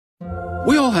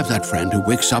We all have that friend who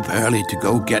wakes up early to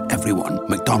go get everyone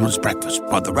McDonald's breakfast,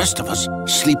 while the rest of us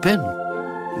sleep in.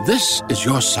 This is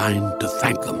your sign to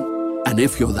thank them. And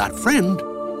if you're that friend,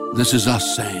 this is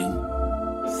us saying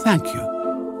thank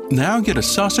you. Now get a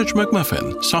sausage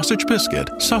McMuffin, sausage biscuit,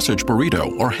 sausage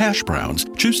burrito, or hash browns.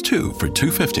 Choose 2 for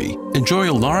 $2.50. Enjoy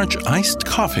a large iced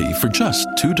coffee for just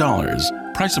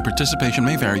 $2. Price and participation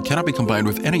may vary. Cannot be combined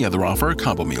with any other offer or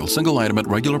combo meal. Single item at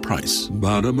regular price.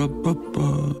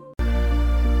 Ba-da-ba-ba-ba.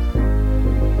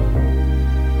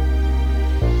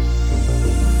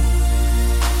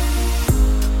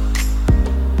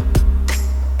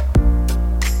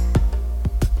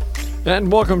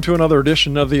 And welcome to another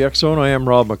edition of the X Zone. I am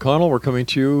Rob McConnell. We're coming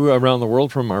to you around the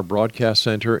world from our broadcast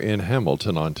center in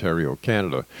Hamilton, Ontario,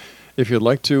 Canada. If you'd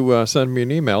like to send me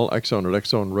an email,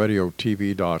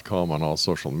 xzone@xzoneradiotv.com, on all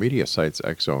social media sites,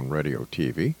 Xzone Radio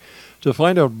TV. To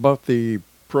find out about the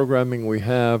programming we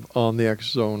have on the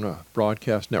X Zone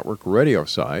Broadcast Network radio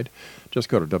side, just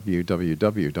go to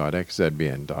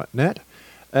www.xzbn.net.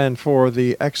 And for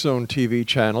the X Zone TV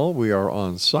channel, we are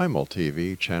on Simul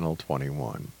TV, channel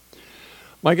 21.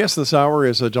 My guest this hour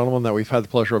is a gentleman that we've had the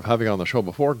pleasure of having on the show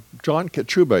before. John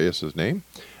KACHUBA is his name,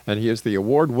 and he is the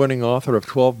award-winning author of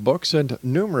 12 books and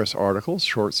numerous articles,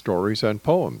 short stories, and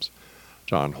poems.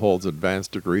 John holds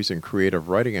advanced degrees in creative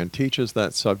writing and teaches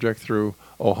that subject through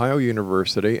Ohio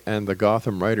University and the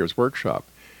Gotham Writers Workshop.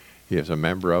 He is a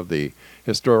member of the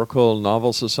Historical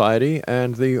Novel Society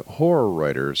and the Horror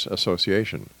Writers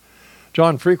Association.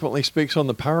 John frequently speaks on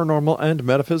the paranormal and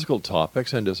metaphysical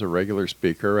topics and is a regular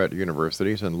speaker at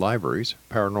universities and libraries,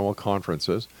 paranormal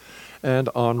conferences, and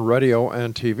on radio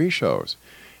and TV shows.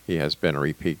 He has been a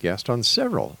repeat guest on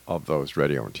several of those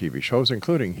radio and TV shows,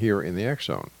 including here in the X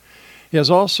Zone. He has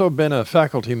also been a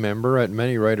faculty member at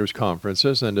many writers'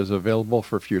 conferences and is available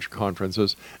for future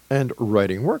conferences and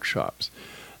writing workshops.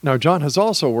 Now, John has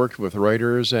also worked with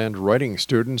writers and writing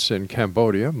students in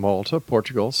Cambodia, Malta,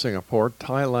 Portugal, Singapore,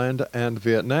 Thailand, and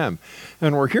Vietnam.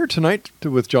 And we're here tonight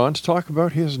with John to talk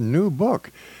about his new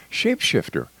book,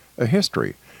 Shapeshifter, A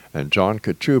History. And John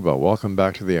KACHUBA, welcome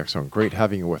back to the X Zone. Great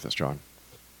having you with us, John.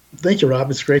 Thank you, Rob.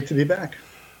 It's great to be back.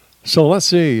 So let's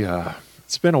see.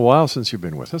 It's been a while since you've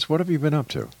been with us. What have you been up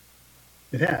to?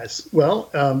 It has.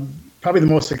 Well, probably the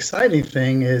most exciting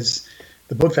thing is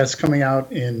the book that's coming out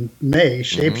in May,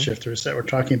 Shapeshifters, that we're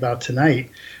talking about tonight.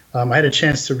 I had a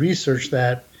chance to research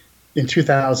that in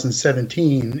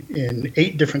 2017 in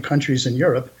 8 different countries in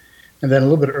Europe. And then a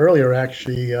little bit earlier,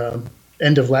 actually,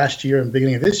 end of last year and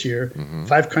beginning of this year,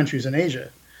 5 countries in Asia.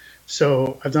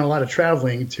 So I've done a lot of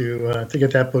traveling to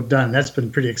get that book done. That's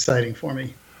been pretty exciting for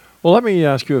me. Well, let me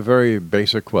ask you a very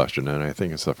basic question, and I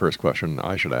think it's the first question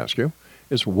I should ask you,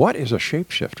 is what is a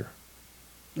shapeshifter?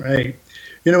 Right.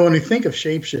 You know, when we think of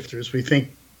shapeshifters, we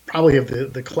think probably of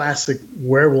the classic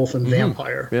werewolf and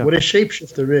vampire. Yeah. What a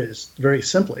shapeshifter is, very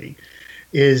simply,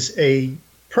 is a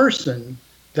person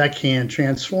that can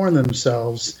transform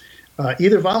themselves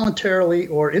either voluntarily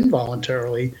or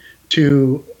involuntarily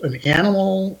to an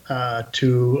animal,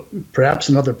 to perhaps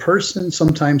another person,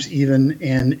 sometimes even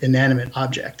an inanimate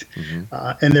object.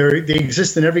 And they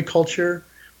exist in every culture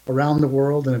around the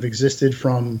world and have existed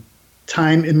from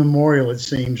time immemorial, it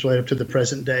seems, right up to the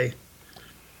present day.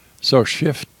 So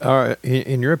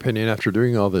in your opinion, after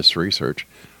doing all this research,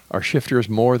 are shifters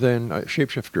more than,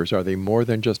 shapeshifters, are they more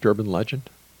than just urban legend?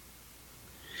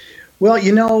 Well,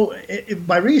 you know,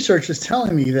 my research is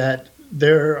telling me that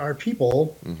there are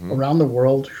people around the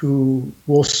world who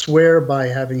will swear by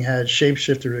having had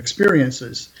shapeshifter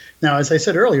experiences. Now, as I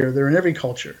said earlier, they're in every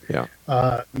culture. Yeah.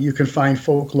 You can find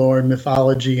folklore and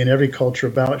mythology in every culture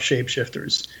about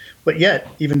shapeshifters. But yet,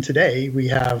 even today, we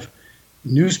have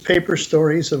newspaper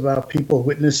stories about people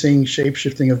witnessing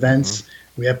shapeshifting events.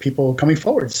 We have people coming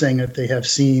forward saying that they have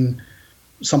seen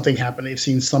something happen. They've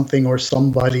seen something or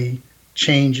somebody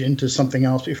change into something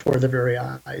else before their very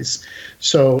eyes.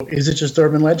 So is it just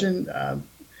urban legend?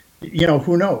 You know,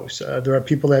 who knows? There are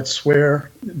people that swear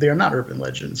they are not urban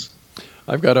legends.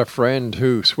 I've got a friend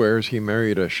who swears he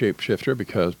married a shapeshifter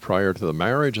because prior to the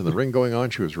marriage and the ring going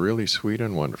on, she was really sweet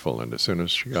and wonderful. And as soon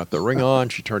as she got the ring on,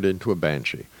 she turned into a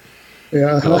banshee.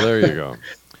 Yeah. So there you go.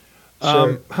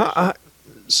 Sure.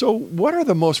 So what are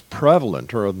the most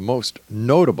prevalent or the most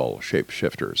notable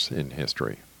shapeshifters in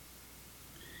history?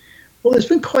 Well, there's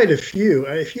been quite a few.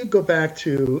 If you go back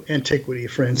to antiquity,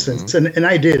 for instance, and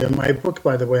I did in my book,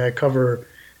 by the way, I cover,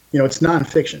 you know, it's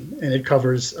nonfiction, and it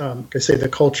covers, I say, the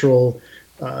cultural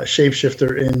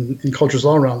shapeshifter in cultures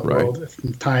all around the world,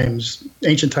 from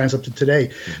ancient times up to today.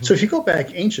 Mm-hmm. So if you go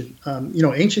back ancient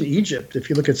Egypt, if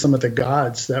you look at some of the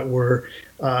gods that were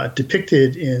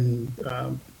depicted in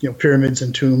pyramids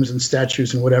and tombs and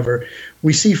statues and whatever,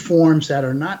 we see forms that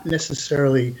are not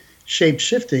necessarily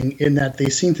shape-shifting in that they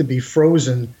seem to be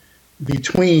frozen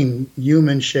between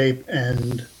human shape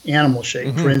and animal shape.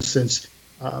 Mm-hmm. For instance,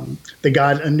 the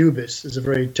god Anubis is a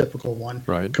very typical one.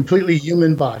 Right. Completely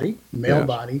human body, male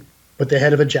body, but the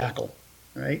head of a jackal.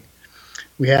 Right.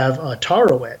 We have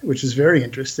Tarouet, which is very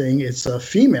interesting. It's a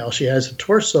female. She has a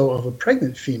torso of a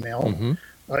pregnant female, mm-hmm.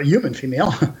 a human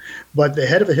female, but the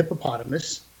head of a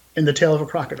hippopotamus and the tail of a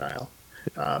crocodile.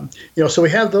 So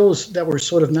we have those that were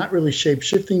sort of not really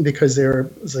shape-shifting because they're,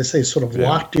 as I say, sort of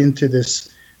locked into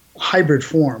this hybrid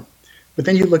form. But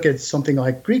then you look at something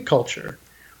like Greek culture,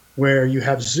 where you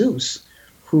have Zeus,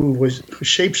 who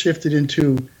shape-shifted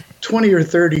into 20 or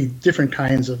 30 different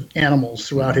kinds of animals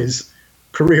throughout his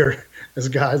career as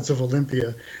gods of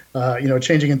Olympia,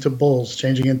 changing into bulls,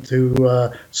 changing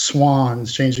into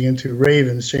swans, changing into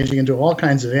ravens, changing into all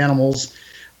kinds of animals,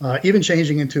 even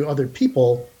changing into other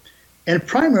people, and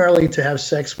primarily to have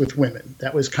sex with women.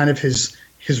 That was kind of his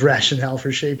rationale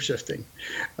for shape-shifting.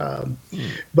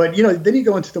 But, then you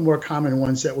go into the more common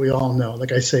ones that we all know,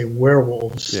 like I say,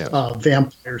 werewolves,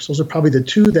 vampires. Those are probably the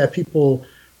two that people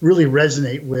really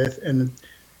resonate with. And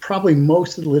probably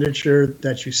most of the literature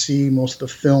that you see, most of the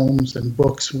films and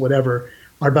books, whatever,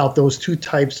 are about those two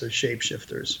types of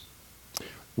shapeshifters.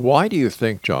 Why do you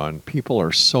think, John, people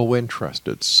are so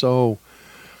interested, so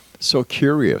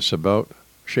curious about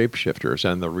shapeshifters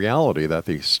and the reality that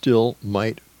they still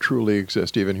might truly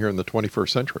exist even here in the 21st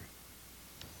century?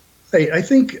 I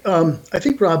think,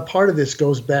 Rob, part of this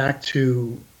goes back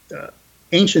to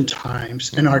ancient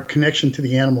times and our connection to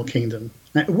the animal kingdom.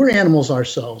 Now, we're animals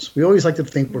ourselves. We always like to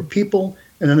think we're people,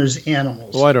 and then there's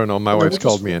animals. Well, I don't know. My wife's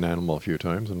called me an animal a few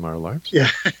times in my life. Yeah,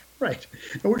 right.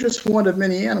 And we're just one of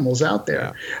many animals out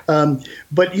there. Yeah.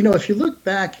 But, if you look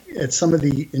back at some of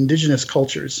the indigenous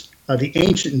cultures, the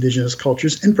ancient indigenous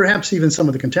cultures, and perhaps even some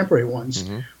of the contemporary ones,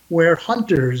 mm-hmm. where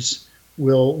hunters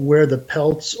will wear the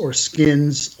pelts or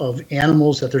skins of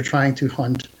animals that they're trying to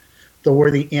hunt. They'll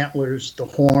wear the antlers, the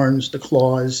horns, the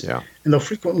claws, and they'll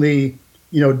frequently,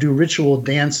 do ritual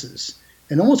dances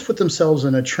and almost put themselves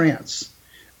in a trance.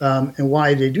 And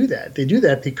why do they do that? They do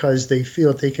that because they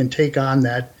feel that they can take on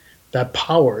that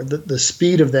power, the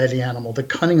speed of that animal, the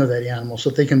cunning of that animal, so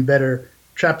that they can better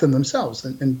trap them themselves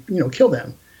and kill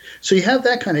them. So you have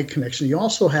that kind of connection. You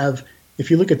also have,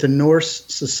 if you look at the Norse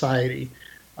society,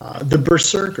 the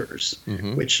berserkers,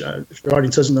 mm-hmm. which if your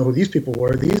audience doesn't know who these people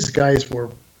were, these guys were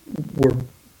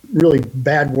really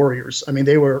bad warriors. I mean,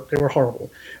 they were horrible.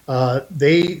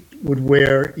 They would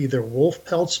wear either wolf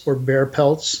pelts or bear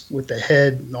pelts with the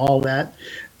head and all that,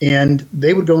 and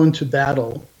they would go into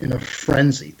battle in a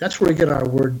frenzy. That's where we get our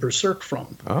word berserk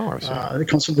from. Oh, I see. It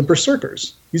comes from the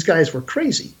berserkers. These guys were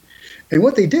crazy, and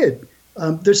what they did.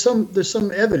 There's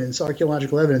some evidence,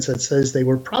 archaeological evidence, that says they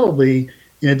were probably,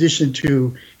 in addition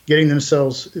to getting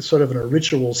themselves sort of in a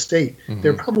ritual state, mm-hmm.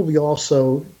 they're probably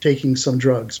also taking some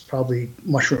drugs, probably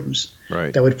mushrooms,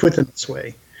 that would put them this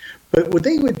way. But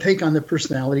they would take on the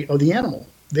personality of the animal.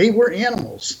 They were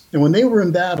animals. And when they were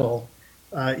in battle,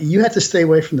 you had to stay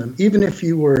away from them, even if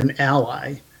you were an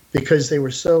ally, because they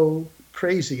were so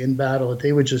crazy in battle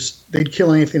that they'd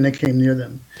kill anything that came near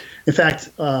them. In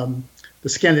fact, the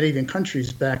Scandinavian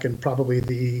countries back in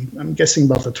probably I'm guessing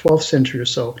about the 12th century or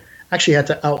so, actually had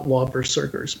to outlaw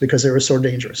berserkers because they were so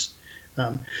dangerous.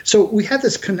 So we have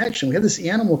this connection, we have this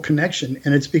animal connection,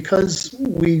 and it's because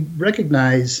we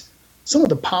recognize some of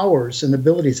the powers and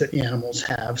abilities that animals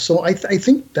have. So I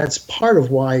think that's part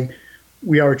of why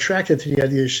we are attracted to the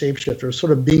idea of shapeshifter,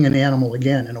 sort of being an animal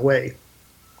again, in a way.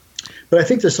 But I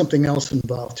think there's something else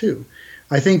involved too.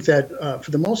 I think that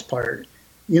for the most part,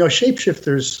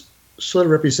 shapeshifters sort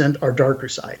of represent our darker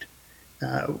side.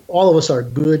 All of us are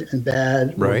good and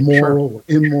bad, we're moral,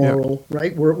 we're immoral,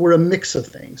 right? We're a mix of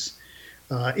things.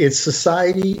 It's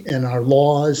society and our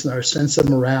laws and our sense of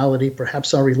morality,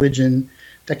 perhaps our religion,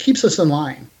 that keeps us in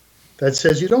line. That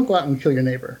says you don't go out and kill your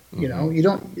neighbor. Mm-hmm.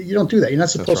 You don't do that. You're not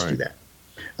supposed to do that.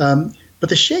 But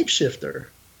the shapeshifter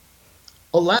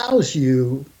allows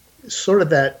you sort of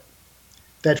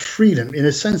that freedom, in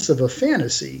a sense of a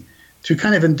fantasy, to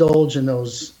kind of indulge in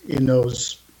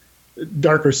those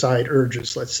darker side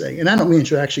urges, let's say. And I don't mean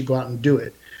that you actually go out and do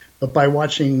it, but by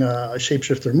watching a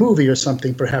shapeshifter movie or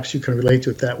something, perhaps you can relate to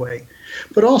it that way.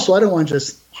 But also, I don't want to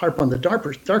just harp on the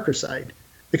darker side,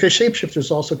 because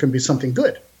shapeshifters also can be something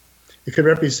good. It could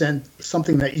represent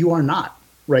something that you are not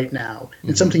right now,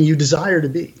 and mm-hmm. something you desire to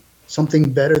be.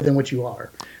 something better than what you are.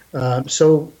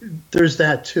 So there's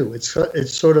that too.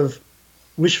 It's sort of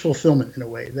wish fulfillment in a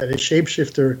way, that a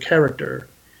shapeshifter character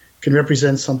can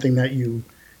represent something that you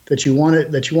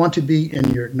want to be in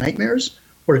your nightmares,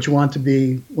 or that you want to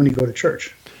be when you go to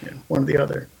church. One or the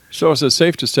other. So is it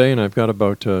safe to say, and I've got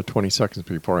about 20 seconds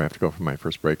before I have to go for my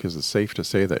first break, is it safe to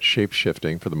say that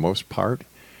shape-shifting, for the most part,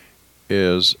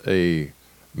 is a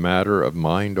matter of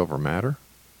mind over matter?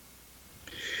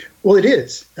 Well, it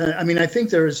is. I think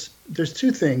there's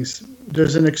two things.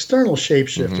 There's an external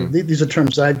shapeshifter. These are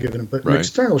terms I've given, but an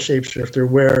external shapeshifter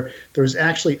where there's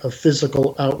actually a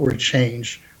physical outward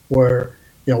change where,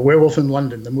 Werewolf in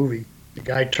London, the movie, the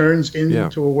guy turns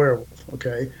into a werewolf,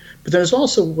 okay? But there's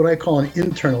also what I call an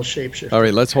internal shapeshifter. All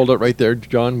right, let's hold it right there,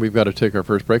 John. We've got to take our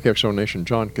first break. X Zone Nation,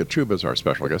 John KACHUBA is our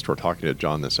special guest. We're talking to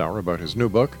John this hour about his new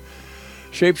book,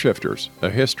 Shapeshifters, A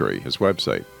History, his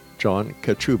website,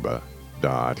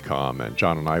 johnkachuba.com. And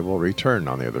John and I will return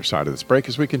on the other side of this break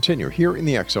as we continue here in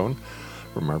the X Zone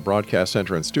from our broadcast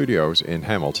center and studios in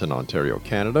Hamilton, Ontario,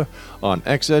 Canada, on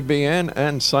XZBN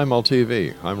and Simul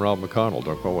TV. I'm Rob McConnell.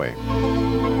 Don't go away.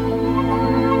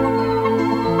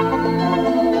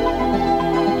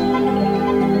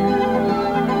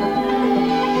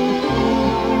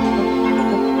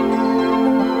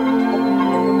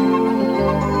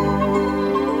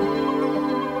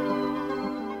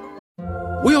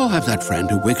 We all have that friend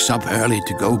who wakes up early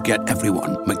to go get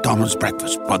everyone McDonald's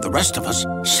breakfast while the rest of us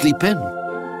sleep in.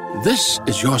 This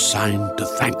is your sign to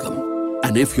thank them.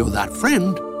 And if you're that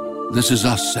friend, this is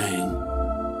us saying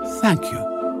thank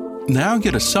you. Now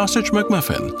get a sausage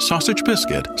McMuffin, sausage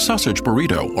biscuit, sausage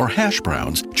burrito, or hash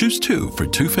browns. Choose 2 for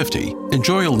 $2.50.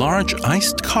 Enjoy a large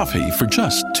iced coffee for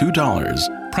just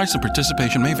 $2. Price and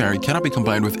participation may vary. Cannot be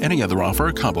combined with any other offer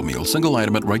or combo meal. Single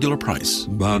item at regular price.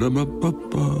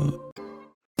 Ba-da-ba-ba-ba.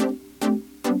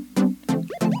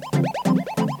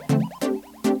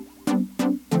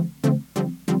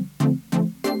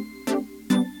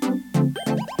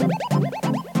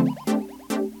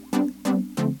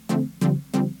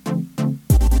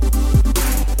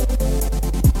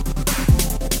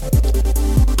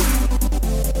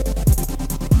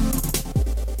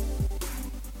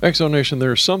 X Zone Nation,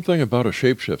 there's something about a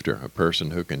shapeshifter, a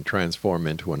person who can transform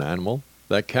into an animal,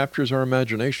 that captures our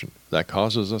imagination, that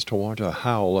causes us to want to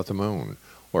howl at the moon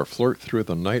or flirt through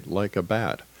the night like a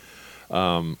bat.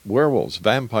 Werewolves,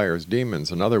 vampires,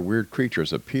 demons, and other weird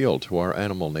creatures appeal to our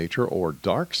animal nature or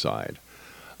dark side,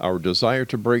 our desire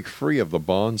to break free of the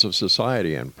bonds of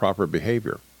society and proper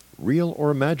behavior. Real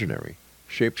or imaginary,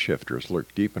 shapeshifters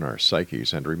lurk deep in our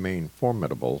psyches and remain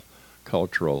formidable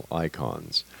cultural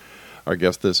icons. Our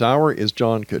guest this hour is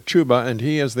John KACHUBA, and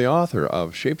he is the author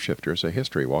of Shapeshifters, A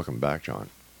History. Welcome back, John.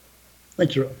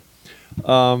 Thank you,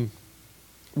 Rob.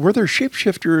 Were there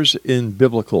shapeshifters in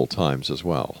biblical times as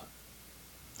well?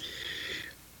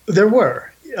 There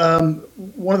were.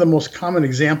 One of the most common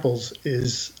examples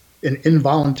is an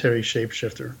involuntary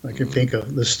shapeshifter. I can think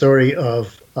of the story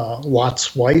of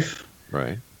Lot's wife,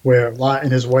 right, where Lot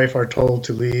and his wife are told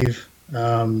to leave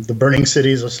the burning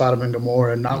cities of Sodom and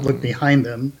Gomorrah and not look behind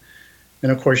them.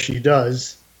 And of course she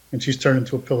does, and she's turned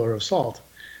into a pillar of salt.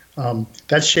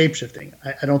 That's shapeshifting.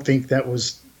 I don't think that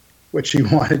was what she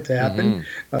wanted to happen.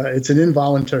 It's an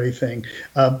involuntary thing.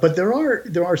 But there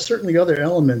are certainly other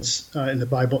elements in the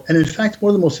Bible. And in fact, one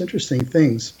of the most interesting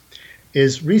things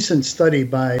is recent study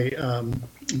by,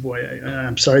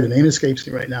 I'm sorry, the name escapes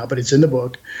me right now, but it's in the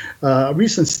book, a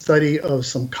recent study of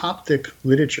some Coptic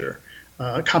literature,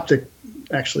 Coptic,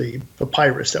 actually,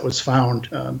 papyrus that was found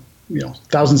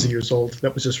thousands of years old,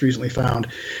 that was just recently found.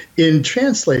 In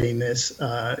translating this,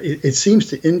 it seems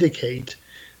to indicate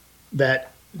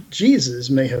that Jesus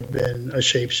may have been a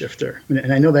shapeshifter.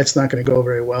 And I know that's not going to go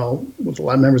very well with a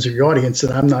lot of members of your audience,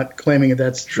 and I'm not claiming that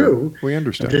that's true. We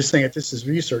understand. I'm just saying that this is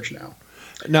research now.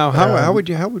 Now, how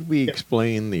would we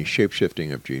explain the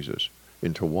shapeshifting of Jesus?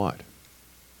 Into what?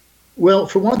 Well,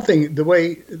 for one thing, the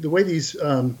way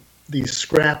these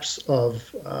scraps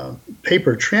of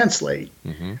paper translate,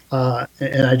 and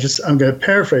I'm going to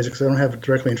paraphrase it because I don't have it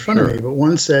directly in front of me, but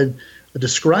one said,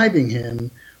 describing him,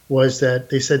 was that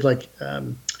they said,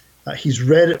 he's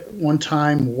red at one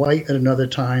time, white at another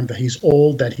time, that he's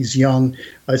old, that he's young.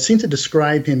 It seemed to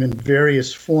describe him in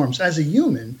various forms as a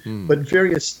human, but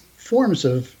various forms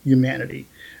of humanity,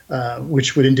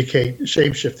 which would indicate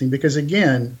shapeshifting, because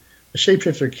again, a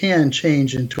shapeshifter can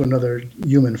change into another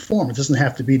human form. It doesn't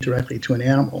have to be directly to an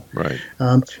animal. Right.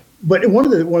 But one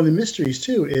of the mysteries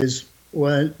too is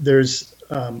when there's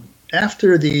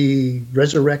after the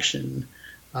resurrection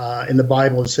in the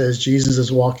Bible, it says Jesus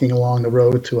is walking along the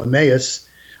road to Emmaus.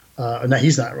 No,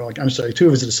 he's not wrong. I'm sorry. Two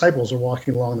of his disciples are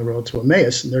walking along the road to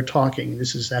Emmaus, and they're talking.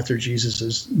 This is after Jesus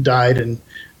has died, and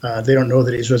they don't know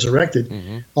that he's resurrected.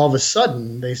 Mm-hmm. All of a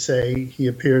sudden, they say he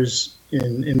appears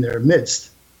in their midst,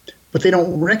 but they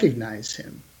don't recognize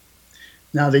him.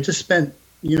 Now, they just spent,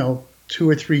 2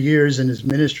 or 3 years in his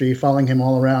ministry, following him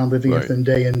all around, living with him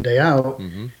day in, day out,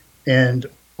 Mm-hmm. and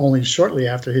only shortly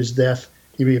after his death,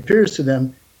 he reappears to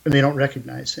them, and they don't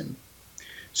recognize him.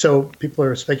 So people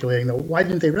are speculating, though, why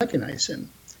didn't they recognize him?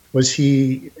 Was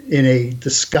he in a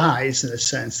disguise, in a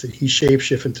sense, that he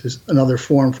shapeshifted into another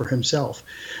form for himself?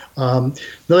 The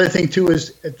other thing, too,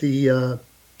 is at the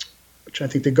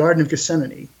Garden of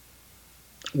Gethsemane,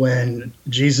 when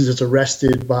Jesus is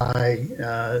arrested by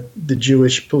the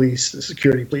Jewish police, the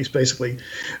security police, basically,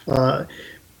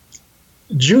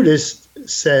 Judas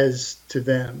says to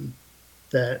them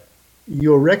that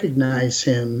you'll recognize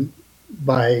him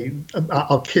by,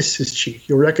 I'll kiss his cheek.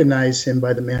 You'll recognize him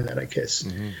by the man that I kiss.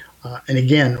 Mm-hmm. And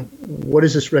again, what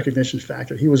is this recognition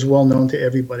factor? He was well known to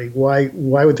everybody. Why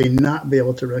would they not be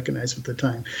able to recognize him at the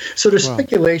time? So there's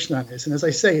speculation on this. And as I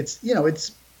say,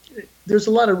 there's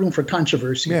a lot of room for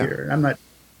controversy here. I'm not,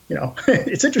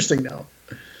 it's interesting though.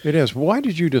 It is. Why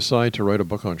did you decide to write a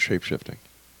book on shapeshifting?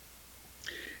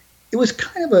 It was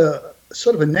kind of a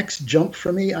sort of a next jump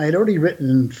for me. I had already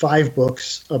written 5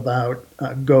 books about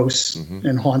ghosts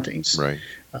and hauntings. Right.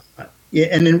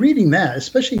 And in reading that,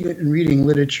 especially in reading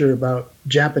literature about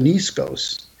Japanese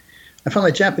ghosts, I found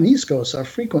that Japanese ghosts are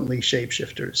frequently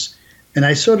shapeshifters. And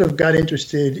I sort of got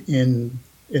interested in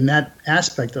that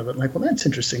aspect of it. Like, well, that's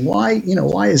interesting. Why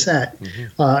is that?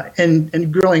 Mm-hmm.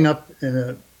 And growing up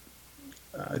in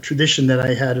a tradition that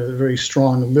I had a very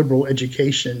strong liberal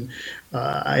education,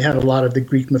 I had a lot of the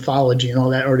Greek mythology and all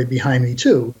that already behind me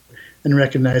too, and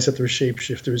recognized that there were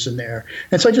shapeshifters in there.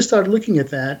 And so I just started looking at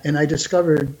that, and I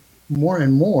discovered more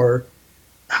and more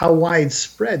how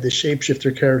widespread the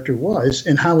shapeshifter character was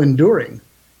and how enduring,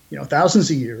 thousands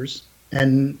of years,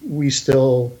 and we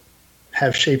still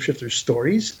have shapeshifter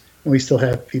stories, and we still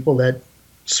have people that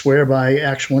swear by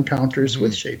actual encounters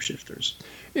with shapeshifters.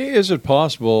 Is it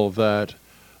possible that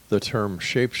the term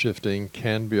shapeshifting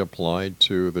can be applied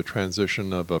to the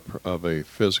transition of a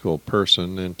physical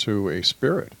person into a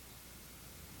spirit?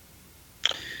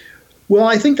 Well,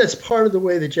 I think that's part of the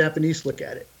way the Japanese look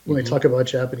at it when they talk about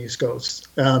Japanese ghosts.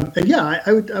 And yeah,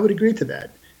 I would agree to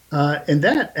that. And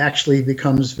that actually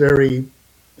becomes very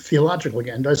theological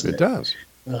again, doesn't it? It does.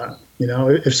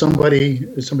 If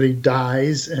somebody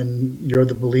dies and you're of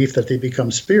the belief that they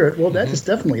become spirit, well, that is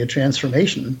definitely a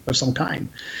transformation of some kind.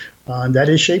 That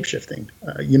is shapeshifting.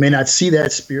 You may not see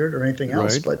that spirit or anything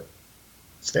else, but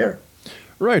it's there.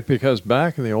 Right, because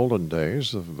back in the olden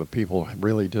days, the people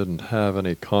really didn't have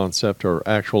any concept or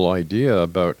actual idea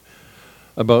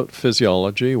about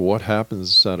physiology, what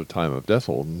happens at a time of death.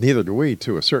 Well, neither do we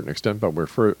to a certain extent, but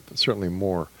we're certainly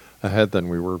more ahead than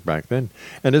we were back then.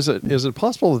 And is it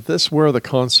possible that this is where the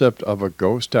concept of a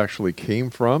ghost actually came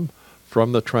from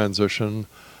the transition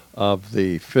of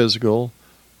the physical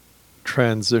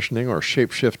transitioning or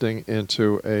shape-shifting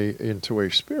into a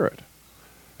spirit?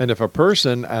 And if a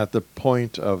person at the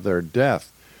point of their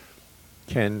death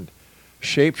can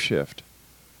shape-shift,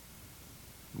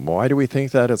 why do we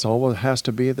think that it's always has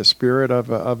to be the spirit of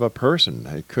a person?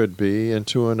 It could be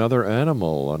into another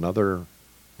animal, another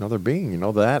being.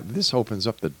 That this opens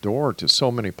up the door to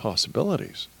so many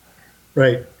possibilities.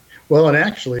 Right. Well, and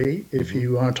actually, if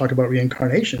you want to talk about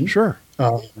reincarnation, sure,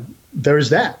 there's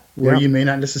that where you may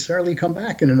not necessarily come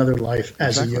back in another life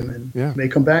as a human. You may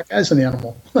come back as an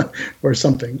animal or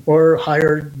something, or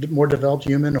higher, more developed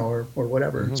human, or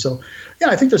whatever. So, yeah,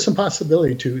 I think there's some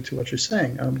possibility to what you're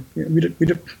saying.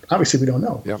 Obviously, we don't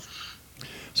know. Yeah.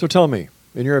 So tell me,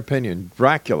 in your opinion,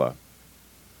 Dracula,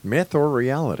 myth or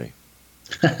reality?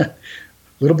 A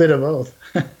little bit of both.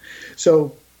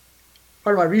 So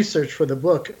part of my research for the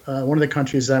book, one of the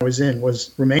countries I was in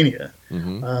was Romania.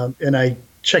 And I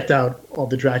checked out all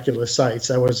the Dracula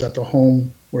sites. I was at the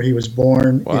home where he was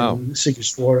born in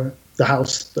Sighistora, the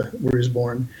house where he was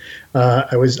born.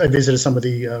 I visited some of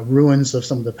the ruins of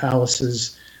some of the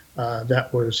palaces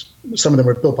some of them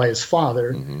were built by his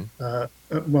father.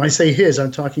 When I say his,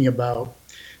 I'm talking about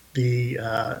the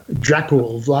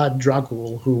Vlad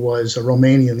Dracul, who was a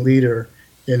Romanian leader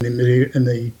in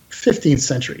the 15th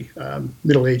century,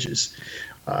 Middle Ages.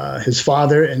 His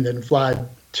father and then Vlad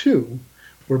II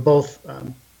were both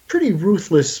pretty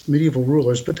ruthless medieval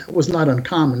rulers, but that was not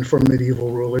uncommon for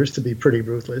medieval rulers to be pretty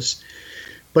ruthless.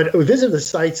 But we visited the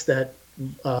sites that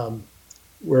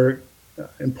were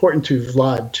important to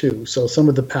Vlad II, so some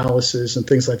of the palaces and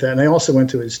things like that. And I also went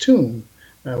to his tomb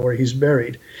where he's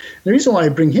buried. The reason why I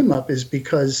bring him up is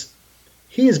because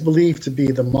he is believed to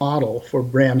be the model for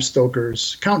Bram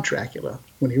Stoker's Count Dracula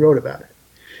when he wrote about it.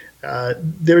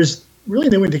 There's really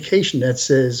no indication that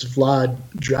says Vlad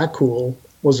Dracul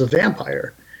was a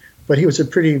vampire, but he was a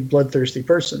pretty bloodthirsty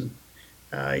person.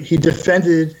 He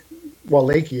defended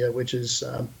Wallachia, which is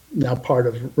now part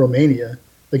of Romania,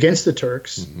 against the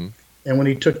Turks. Mm-hmm. And when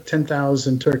he took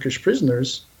 10,000 Turkish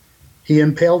prisoners, he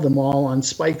impaled them all on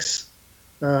spikes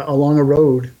along a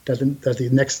road that the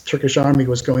next Turkish army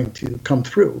was going to come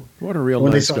through. What a real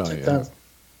nice guy.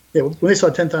 When they saw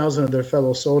 10,000 of their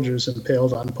fellow soldiers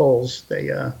impaled on poles,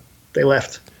 they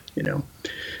left,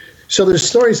 So there's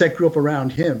stories that grew up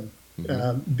around him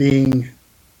being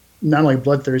not only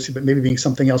bloodthirsty, but maybe being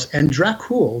something else. And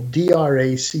Dracul,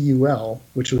 Dracul,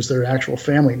 which was their actual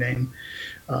family name,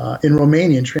 in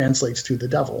Romanian translates to the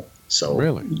devil. So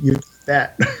really?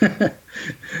 That.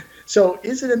 So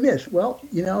is it a myth? Well,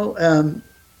 a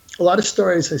lot of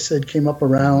stories, I said, came up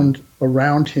around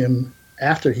him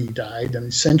after he died,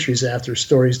 and centuries after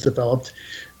stories developed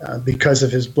because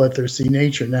of his bloodthirsty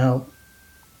nature. Now,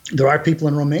 there are people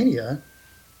in Romania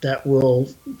that will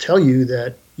tell you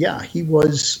that, yeah, he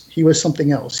was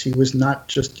something else. He was not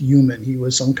just human. He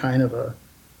was some kind of a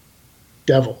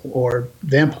devil or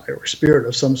vampire or spirit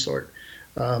of some sort.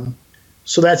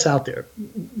 So that's out there,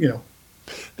 You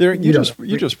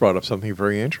just brought up something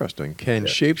very interesting. Can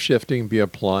shape-shifting be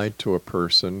applied to a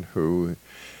person who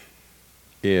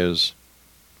is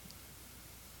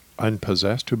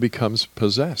unpossessed, who becomes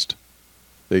possessed?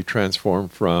 They transform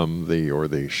from they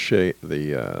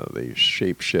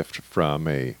shape-shift from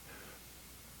a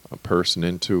person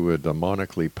into a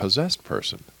demonically possessed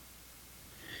person.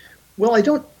 Well, I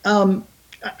don't.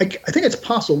 I think it's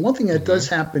possible. One thing that does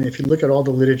happen, if you look at all the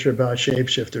literature about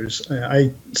shapeshifters,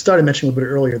 I started mentioning a little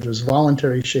bit earlier, there's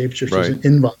voluntary shapeshifters and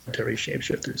involuntary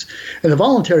shapeshifters. And the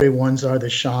voluntary ones are the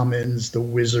shamans, the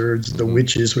wizards, the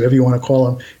witches, whatever you want to call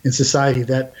them in society,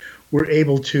 that were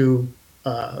able to,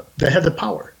 that had the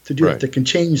power to do it, that can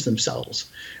change themselves.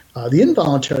 The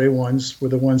involuntary ones were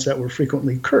the ones that were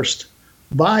frequently cursed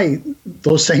by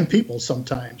those same people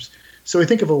sometimes. So we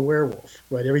think of a werewolf,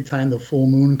 right? Every time the full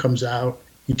moon comes out,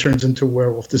 he turns into a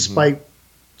werewolf, despite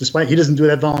he doesn't do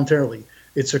that voluntarily.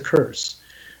 It's a curse.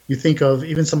 You think of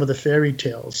even some of the fairy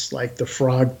tales, like the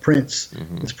Frog Prince.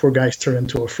 This poor guy's turned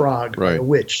into a frog by a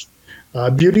witch.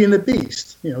 Beauty and the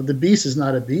Beast. The beast is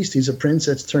not a beast. He's a prince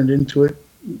that's turned into it,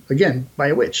 again, by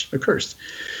a witch, a curse.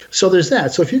 So there's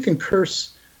that. So if you can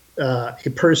curse a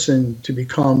person to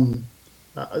become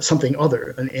something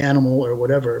other, an animal or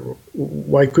whatever,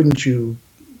 why couldn't you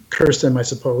curse them, I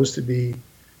suppose, to be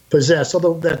possessed?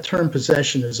 Although that term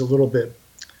possession is a little bit,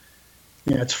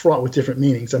 it's fraught with different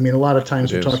meanings. I mean, a lot of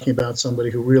times we're talking about somebody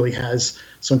who really has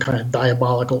some kind of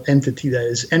diabolical entity that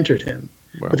has entered him.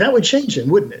 Well, but that would change him,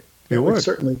 wouldn't it? It would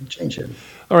certainly change him.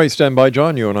 All right, stand by,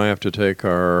 John. You and I have to take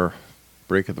our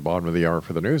break at the bottom of the hour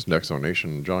for the news. Next on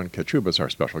Nation, John KACHUBA is our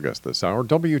special guest this hour.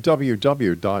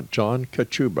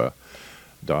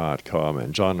 www.johnkachuba.com.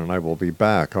 And John and I will be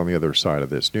back on the other side of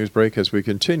this news break as we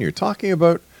continue talking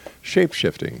about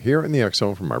shape-shifting here in the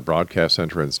X-Zone from our broadcast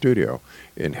center and studio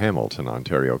in Hamilton,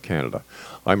 Ontario, Canada.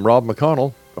 I'm Rob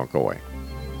McConnell. Don't go away.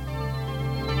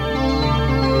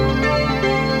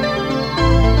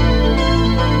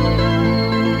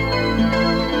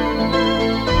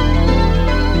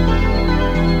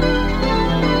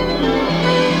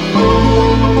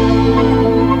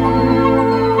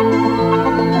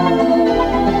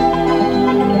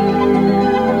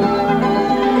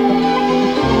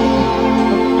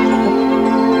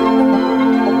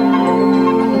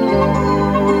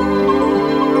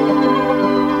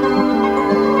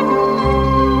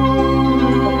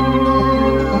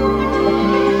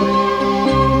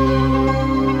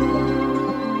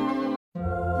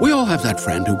 That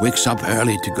friend who wakes up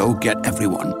early to go get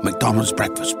everyone McDonald's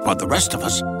breakfast while the rest of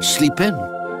us sleep in.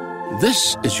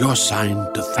 This is your sign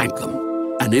to thank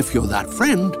them. And if you're that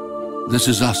friend, this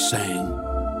is us saying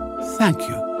thank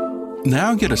you.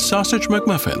 Now get a sausage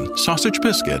McMuffin, sausage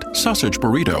biscuit, sausage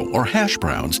burrito, or hash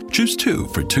browns. Choose 2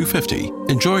 for $2.50.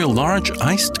 Enjoy a large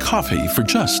iced coffee for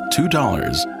just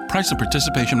 $2. Price and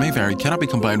participation may vary. Cannot be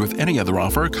combined with any other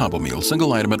offer or combo meal.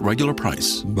 Single item at regular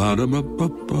price.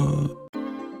 Ba-da-ba-ba-ba.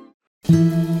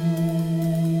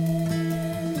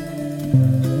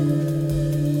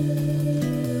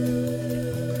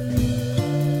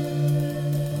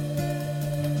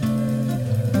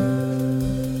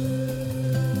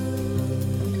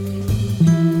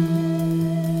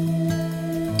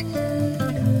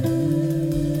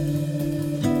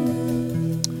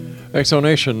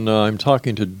 Exonation, I'm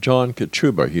talking to John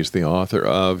KACHUBA. He's the author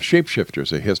of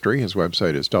Shapeshifters, A History. His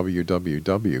website is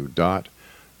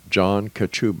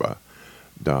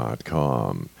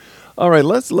www.johnkachuba.com. All right,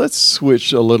 let's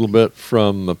switch a little bit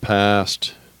from the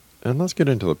past and let's get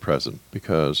into the present,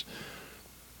 because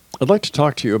I'd like to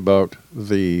talk to you about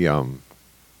the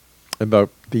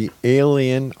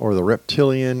alien or the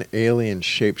reptilian alien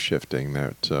shape-shifting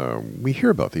that we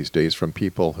hear about these days from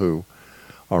people who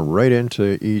are right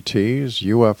into ETs,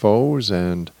 UFOs,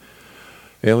 and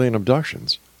alien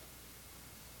abductions.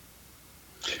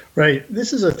 Right.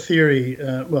 This is a theory.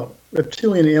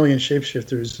 Reptilian alien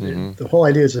shapeshifters. The whole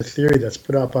idea is a theory that's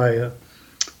put out by a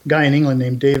guy in England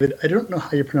named David. I don't know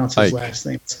how you pronounce his last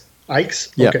name. It's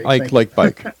Ikes? Yeah, okay, Ike like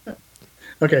bike.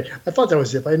 Okay, I thought that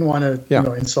was it. I didn't want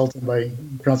to insult him by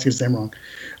pronouncing his name wrong.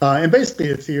 And basically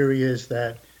the theory is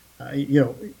that,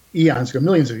 eons ago,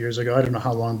 millions of years ago, I don't know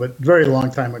how long, but very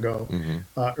long time ago,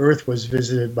 Earth was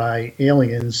visited by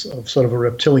aliens of sort of a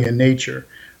reptilian nature.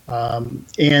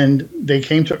 And they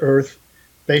came to Earth,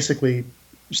 basically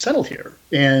settled here,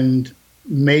 and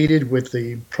mated with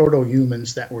the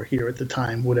proto-humans that were here at the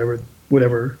time, whatever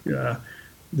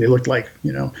they looked like,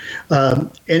 And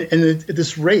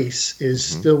this race is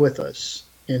still with us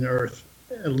in Earth,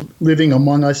 living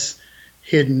among us,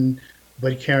 hidden,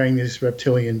 but carrying these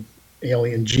reptilian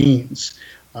alien genes.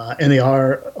 And they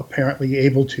are apparently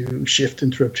able to shift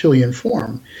into reptilian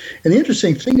form. And the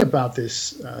interesting thing about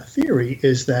this theory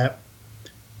is that,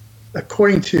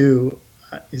 according to,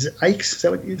 is it Ike's? Is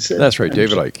that what you said? That's right,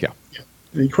 David Icke, yeah.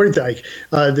 According to Ike,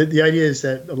 the idea is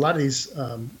that a lot of these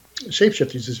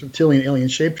shapeshifters, these reptilian alien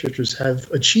shapeshifters, have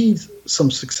achieved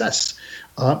some success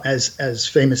as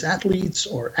famous athletes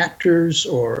or actors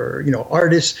or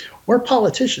artists or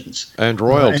politicians. And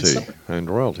royalty. And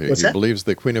royalty. What's He that? believes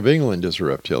the Queen of England is a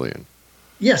reptilian.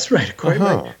 Yes, right. Quite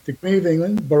right. The Queen of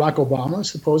England, Barack Obama,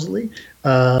 supposedly.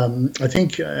 I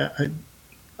think I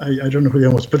don't know who the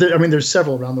other was, but there's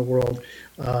several around the world,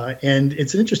 and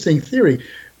it's an interesting theory.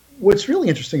 What's really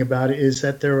interesting about it is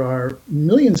that there are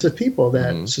millions of people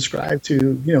that subscribe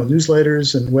to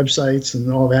newsletters and websites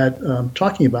and all that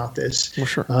talking about this. Well,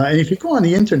 sure. And if you go on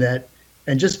the internet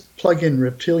and just plug in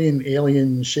reptilian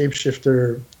alien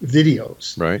shapeshifter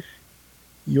videos, Right.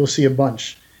 you'll see a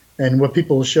bunch. And what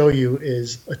people will show you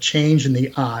is a change in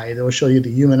the eye. They'll show you the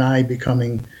human eye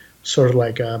becoming sort of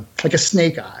like a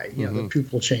snake eye. The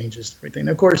pupil changes, everything. And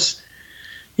of course,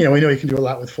 we know you can do a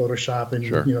lot with Photoshop, and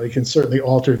Sure. you can certainly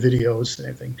alter videos and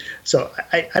everything. So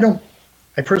I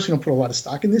personally don't put a lot of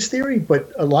stock in this theory,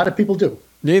 but a lot of people do.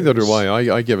 Neither do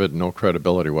I. I give it no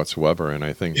credibility whatsoever, and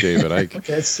I think David Icke,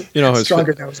 Okay, it's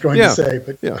stronger than I was going to say,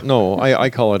 but I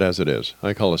call it as it is.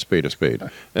 I call a spade a spade.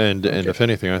 And if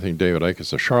anything, I think David Icke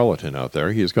is a charlatan out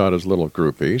there. He's got his little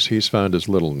groupies. He's found his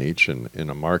little niche in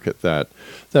a market that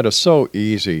is so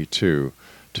easy to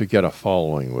get a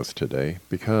following with today,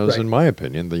 because in my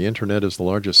opinion, the internet is the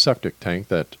largest septic tank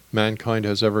that mankind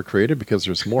has ever created, because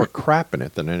there's more crap in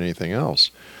it than anything else.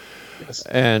 Yes.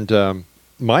 And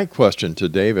my question to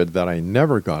David that I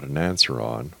never got an answer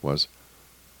on was,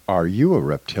 are you a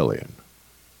reptilian?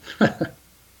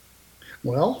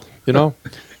 Well,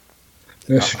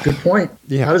 that's a good point.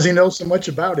 Yeah. How does he know so much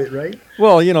about it, right?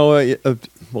 Well,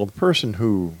 the person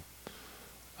who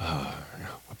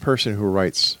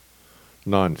writes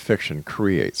nonfiction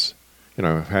creates,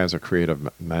 has a creative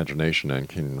imagination and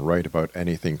can write about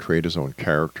anything, create his own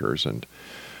characters, and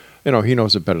he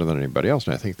knows it better than anybody else.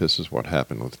 And I think this is what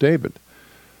happened with David.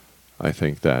 I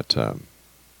think that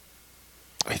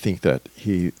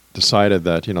he decided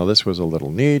that this was a little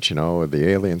niche. The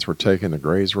aliens were taken, the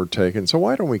Greys were taken. So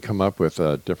why don't we come up with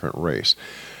a different race?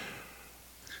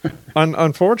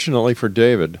 Unfortunately for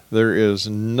David, there is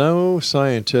no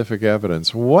scientific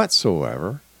evidence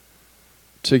whatsoever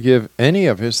to give any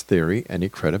of his theory any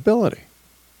credibility.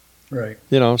 Right.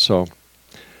 So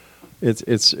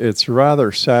it's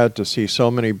rather sad to see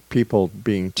so many people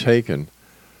being taken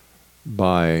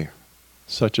by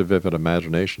such a vivid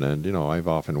imagination. And, I've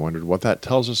often wondered what that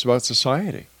tells us about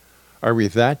society. Are we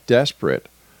that desperate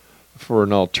for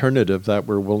an alternative that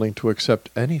we're willing to accept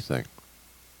anything?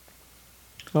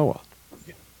 Oh, well.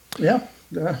 Yeah.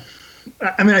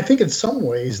 I think in some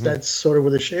ways that's sort of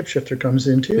where the shapeshifter comes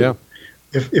in, too. Yeah.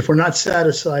 If we're not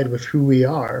satisfied with who we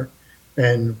are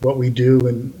and what we do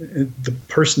and the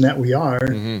person that we are,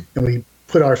 and we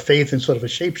put our faith in sort of a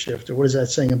shapeshifter, what is that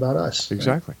saying about us?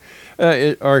 Exactly.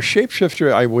 Our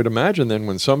shapeshifter, I would imagine then,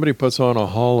 when somebody puts on a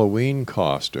Halloween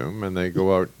costume and they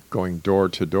go out going door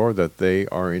to door, that they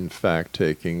are in fact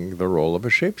taking the role of a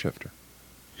shapeshifter.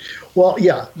 Well,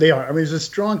 yeah, they are. I mean, there's a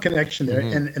strong connection there,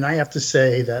 and I have to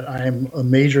say that I'm a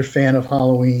major fan of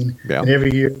Halloween. Yeah. And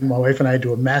every year, my wife and I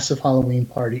do a massive Halloween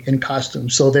party in costume.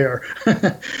 So there,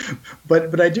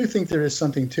 but I do think there is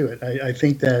something to it. I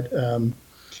think that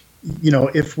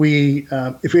if we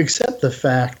accept the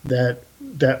fact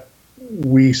that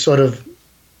we sort of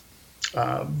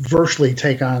virtually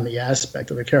take on the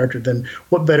aspect of a character, then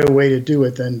what better way to do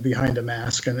it than behind a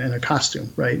mask and a costume,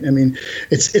 right? I mean,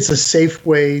 it's a safe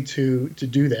way to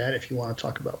do that if you want to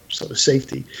talk about sort of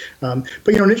safety. But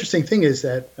an interesting thing is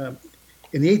that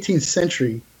in the 18th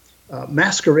century,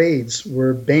 masquerades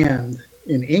were banned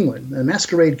in England. A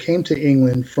masquerade came to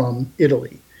England from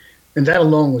Italy. And that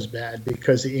alone was bad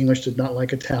because the English did not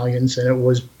like Italians, and it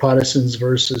was Protestants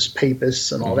versus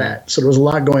Papists and all that. So there was a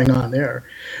lot going on there.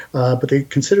 But they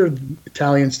considered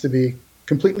Italians to be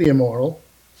completely immoral.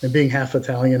 And being half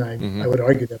Italian, I would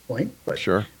argue that point. But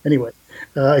sure. Anyway,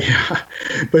 yeah.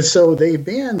 But so they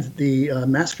banned the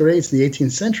masquerades in the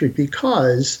 18th century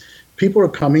because people were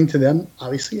coming to them,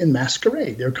 obviously, in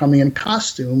masquerade. They were coming in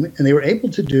costume, and they were able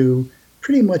to do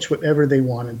pretty much whatever they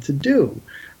wanted to do.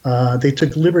 They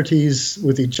took liberties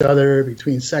with each other,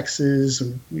 between sexes,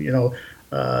 and,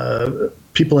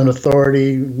 people in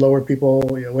authority, lower people,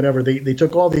 whatever. They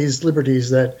took all these liberties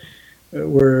that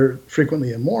were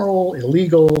frequently immoral,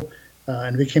 illegal,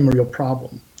 and became a real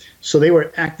problem. So they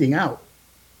were acting out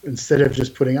instead of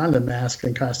just putting on the mask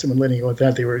and costume and letting it go with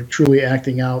that. They were truly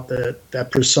acting out that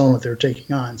persona that they were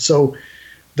taking on. So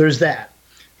there's that,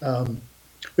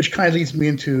 which kind of leads me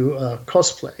into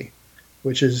cosplay,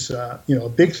 which is a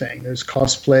big thing. There's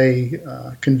cosplay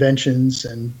conventions,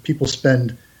 and people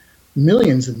spend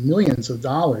millions and millions of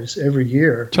dollars every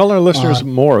year. Tell our listeners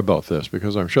more about this,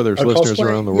 because I'm sure there's listeners cosplay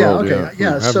around the world who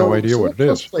have no idea what it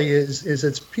is. Cosplay is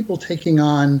it's people taking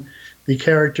on the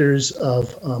characters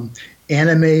of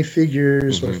anime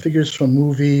figures or figures from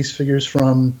movies, figures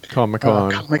from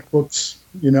Comic-Con, comic books,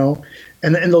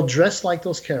 and they'll dress like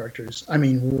those characters. I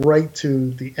mean, right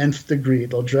to the nth degree.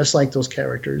 They'll dress like those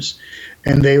characters,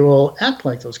 and they will act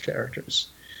like those characters.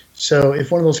 So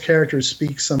if one of those characters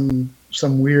speaks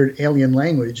some weird alien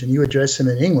language and you address him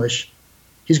in English,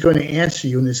 he's going to answer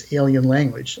you in this alien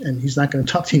language, and he's not going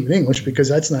to talk to you in English because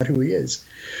that's not who he is.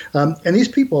 And these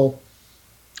people,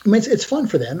 I mean, it's fun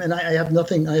for them, and I have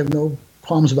no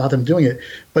qualms about them doing it.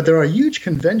 But there are huge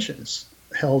conventions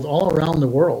held all around the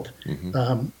world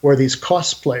where these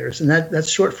cosplayers, and that's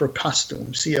short for costume,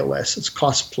 COS, it's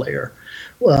cosplayer.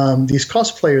 These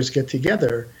cosplayers get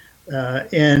together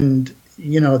and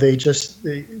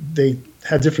they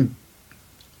have different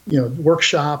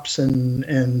workshops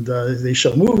and they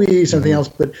show movies and everything else,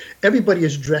 but everybody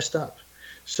is dressed up.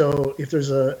 So if there's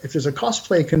a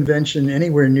cosplay convention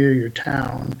anywhere near your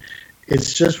town,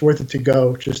 it's just worth it to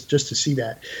go just to see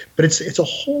that. But it's a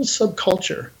whole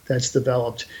subculture that's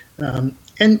developed,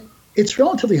 and it's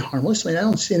relatively harmless. I mean, I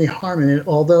don't see any harm in it,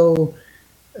 although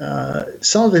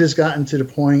some of it has gotten to the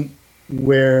point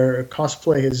where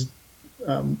cosplay has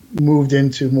moved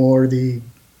into more the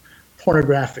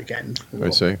pornographic end. I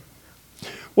see.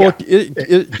 Well,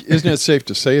 isn't it safe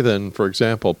to say then, for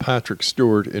example, Patrick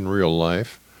Stewart in real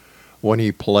life, when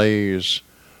he plays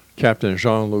Captain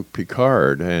Jean-Luc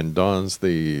Picard and dons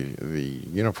the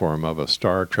uniform of a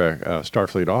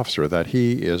Starfleet officer, that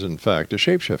he is in fact a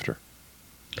shapeshifter?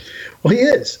 Well, he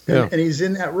is, and he's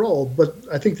in that role. But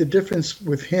I think the difference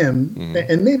with him,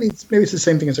 and maybe it's the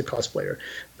same thing as a cosplayer,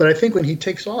 but I think when he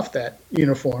takes off that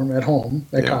uniform at home,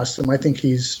 that costume, I think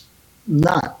he's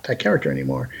not that character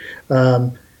anymore.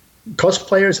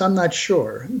 Cosplayers, I'm not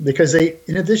sure, because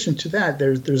in addition to that,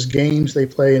 there's games they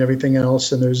play and everything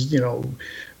else, and there's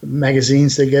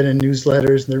magazines they get and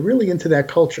newsletters, and they're really into that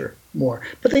culture more.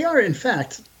 But they are, in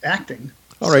fact, acting.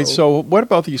 All right. So what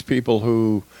about these people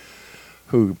who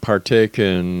partake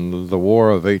in the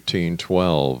War of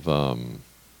 1812?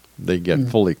 They get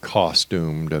fully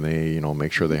costumed, and they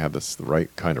make sure they have the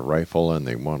right kind of rifle, and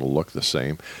they want to look the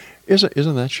same.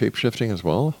 Isn't that shape-shifting as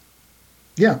well?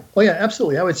 Yeah. Oh, yeah,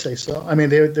 absolutely. I would say so. I mean,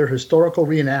 they're historical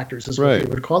reenactors is what they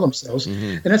would call themselves.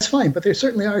 And that's fine, but they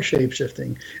certainly are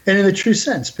shape-shifting. And in the true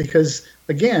sense, because,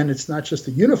 again, it's not just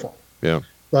the uniform. Yeah.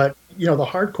 But, the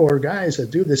hardcore guys that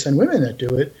do this and women that do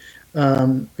it,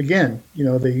 again,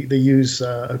 they use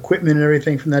equipment and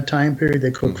everything from that time period.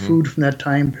 They cook food from that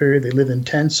time period. They live in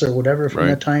tents or whatever from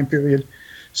that time period.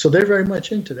 So they're very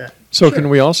much into that. So can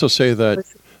we also say that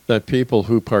people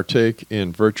who partake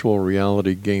in virtual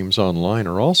reality games online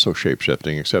are also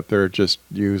shape-shifting, except they're just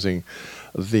using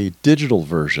the digital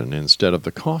version instead of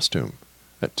the costume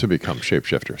to become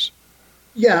shapeshifters?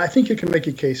 Yeah, I think you can make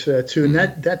a case for that too, and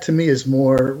that to me is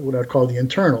more what I'd call the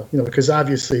internal. Because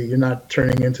obviously you're not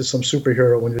turning into some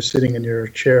superhero when you're sitting in your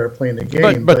chair playing the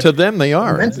game. But to them, they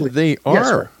are. Mentally, They are.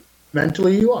 yes, right.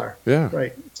 Mentally, you are. Yeah.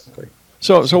 Right. Exactly.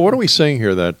 So what are we saying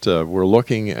here? That we're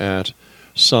looking at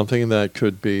something that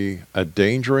could be a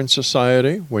danger in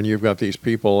society when you've got these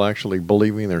people actually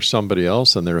believing there's somebody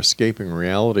else and they're escaping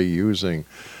reality using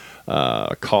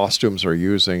costumes or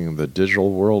using the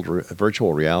digital world,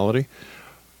 virtual reality.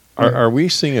 Are we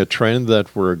seeing a trend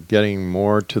that we're getting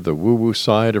more to the woo-woo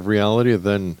side of reality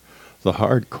than the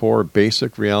hardcore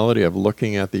basic reality of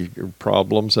looking at the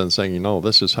problems and saying,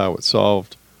 this is how it's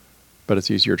solved, but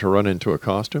it's easier to run into a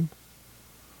costume?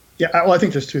 Yeah, well, I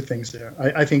think there's two things there.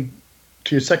 I think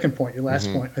to your second point, your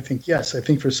last point, I think, yes, I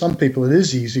think for some people it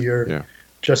is easier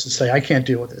just to say, I can't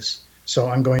deal with this, so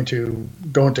I'm going to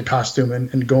go into costume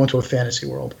and go into a fantasy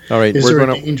world. All right, is there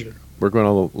a danger? We're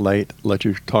going to let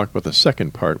you talk about the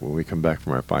second part when we come back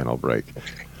from our final break.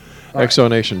 Okay.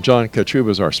 Exonation, John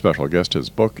KACHUBA is our special guest. His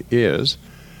book is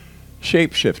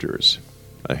Shapeshifters,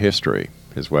 A History.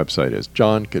 His website is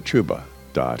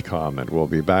johnkachuba.com. And we'll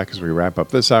be back as we wrap up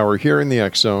this hour here in the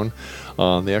X Zone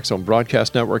on the X Zone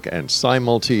Broadcast Network and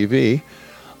Simul TV.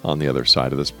 On the other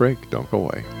side of this break, don't go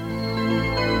away.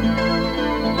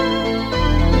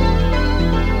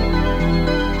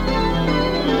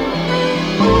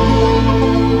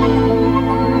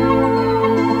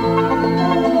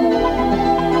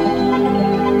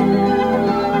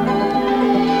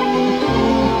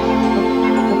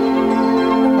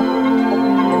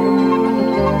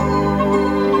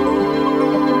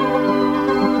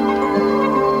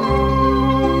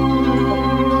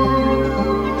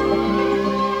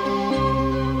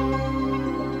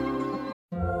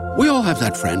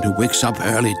 That friend who wakes up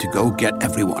early to go get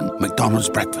everyone McDonald's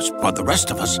breakfast while the rest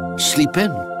of us sleep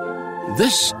in.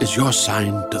 This is your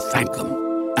sign to thank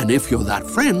them. And if you're that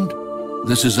friend,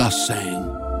 this is us saying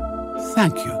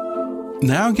thank you.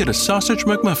 Now get a sausage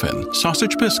McMuffin,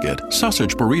 sausage biscuit,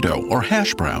 sausage burrito, or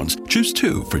hash browns. Choose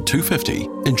 2 for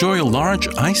 $2.50. Enjoy a large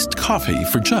iced coffee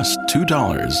for just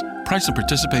 $2. Price and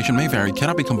participation may vary.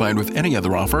 Cannot be combined with any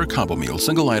other offer or combo meal.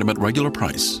 Single item at regular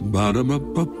price.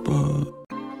 Ba-da-ba-ba-ba.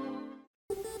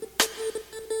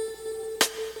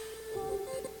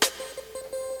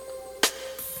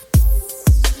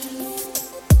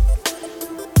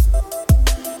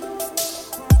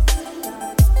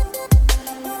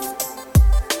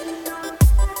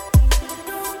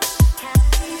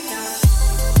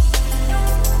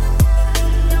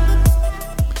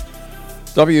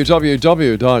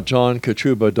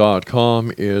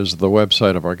 www.johnkachuba.com is the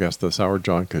website of our guest this hour,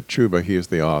 John KACHUBA. He is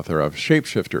the author of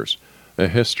Shapeshifters, A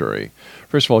History.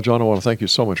 First of all, John, I want to thank you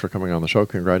so much for coming on the show.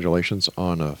 Congratulations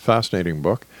on a fascinating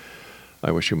book.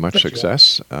 I wish you much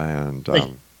success. And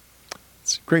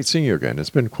it's great seeing you again. It's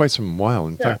been quite some while.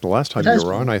 In fact, the last time you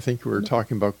were on, I think we were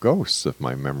talking about ghosts, if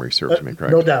my memory serves me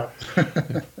correct. No doubt.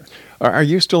 Are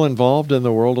you still involved in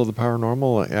the world of the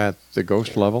paranormal at the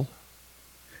ghost level?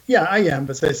 Yeah, I am.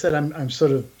 But as I said, I'm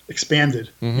sort of expanded,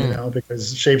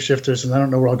 because shapeshifters, and I don't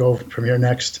know where I'll go from here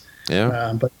next.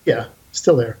 Yeah. But yeah,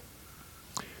 still there.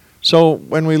 So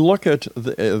when we look at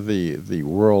the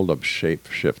world of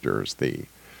shapeshifters,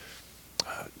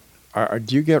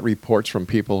 do you get reports from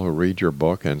people who read your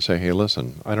book and say, hey,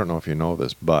 listen, I don't know if you know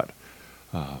this, but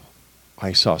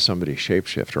I saw somebody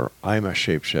shapeshift, or I'm a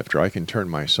shapeshifter. I can turn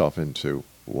myself into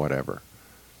whatever.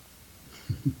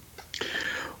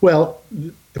 Well,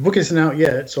 the book isn't out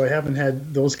yet, so I haven't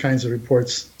had those kinds of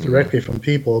reports directly from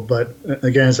people. But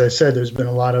again, as I said, there's been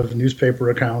a lot of newspaper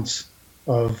accounts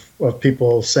of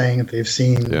people saying that they've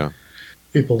seen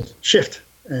people shift,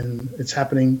 and it's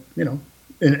happening, in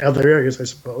other areas, I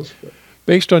suppose. But.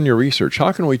 Based on your research,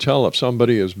 how can we tell if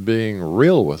somebody is being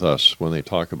real with us when they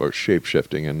talk about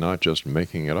shape-shifting and not just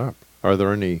making it up? Are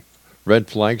there any red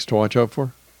flags to watch out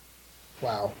for?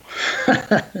 Wow.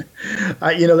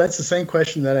 That's the same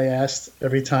question that I asked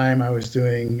every time I was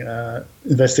doing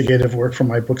investigative work for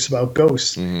my books about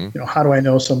ghosts. How do I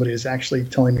know somebody is actually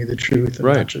telling me the truth and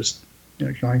not just,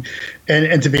 going?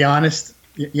 And to be honest,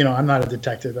 I'm not a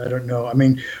detective. I don't know. I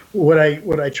mean, what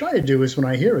I try to do is when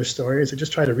I hear a story is I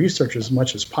just try to research as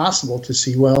much as possible to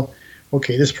see, well,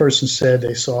 okay, this person said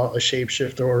they saw a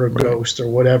shapeshifter or a ghost or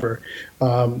whatever.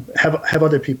 Have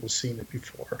other people seen it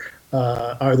before?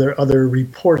 Are there other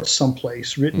reports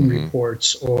someplace, written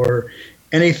reports, or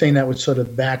anything that would sort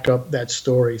of back up that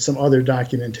story, some other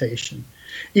documentation?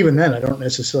 Even then, I don't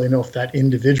necessarily know if that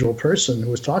individual person who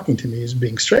was talking to me is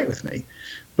being straight with me,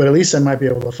 but at least I might be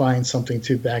able to find something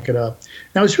to back it up.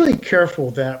 Now, I was really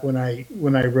careful that when I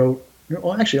wrote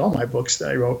well, actually all my books that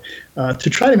I wrote, to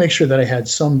try to make sure that I had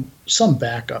some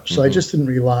backup. So I just didn't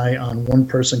rely on one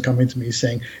person coming to me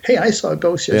saying, "Hey, I saw a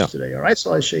ghost yesterday," or "I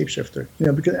saw a shapeshifter."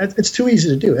 Because it's too easy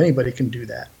to do. Anybody can do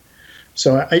that.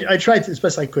 So I tried as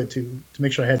best I could to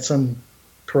make sure I had some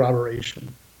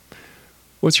corroboration.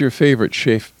 What's your favorite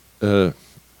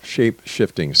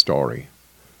shape-shifting story?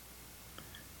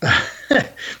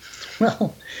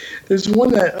 Well, there's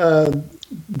one that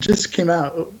just came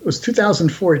out. It was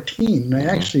 2014. And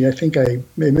I think I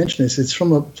may mention this. It's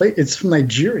from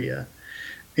Nigeria.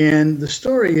 And the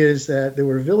story is that there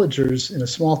were villagers in a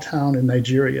small town in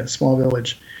Nigeria, a small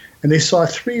village, and they saw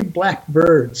 3 black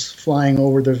birds flying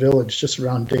over their village just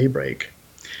around daybreak.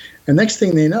 And next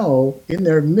thing they know, in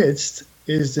their midst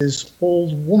is this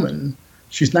old woman.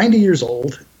 She's 90 years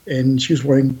old, and she was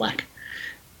wearing black.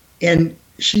 And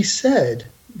she said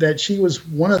that she was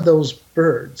one of those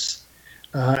birds,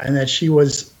 and that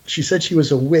she said she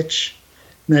was a witch,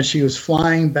 and that she was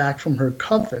flying back from her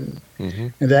coven,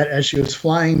 and that as she was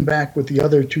flying back with the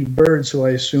other 2 birds, who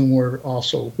I assume were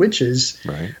also witches,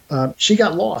 she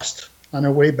got lost on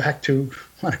her way back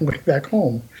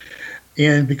home.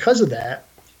 And because of that,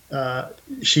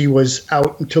 she was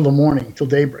out until the morning, till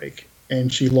daybreak,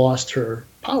 and she lost her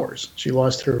powers. She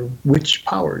lost her witch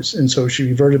powers, and so she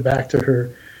reverted back to her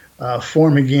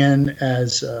form again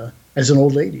as an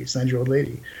old lady, as a 90-year-old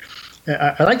lady.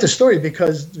 I like the story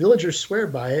because villagers swear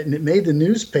by it, and it made the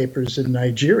newspapers in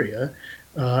Nigeria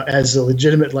as a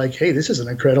legitimate, like, hey, this is an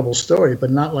incredible story,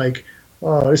 but not like,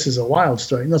 oh, this is a wild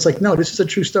story. No, it's like, no, this is a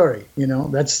true story.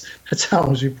 That's how it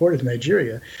was reported in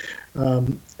Nigeria,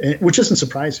 which isn't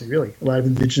surprising, really. A lot of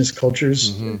indigenous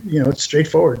cultures, it's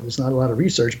straightforward. There's not a lot of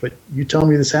research, but you tell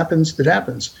me this happens, it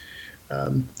happens.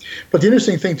 But the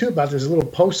interesting thing, too, about this little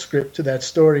postscript to that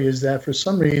story is that for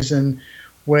some reason,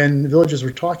 when the villagers were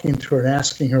talking to her and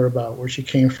asking her about where she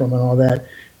came from and all that,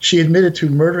 she admitted to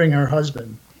murdering her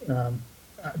husband,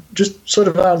 just sort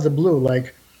of out of the blue,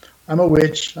 like, I'm a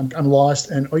witch, I'm lost,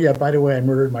 and oh yeah, by the way, I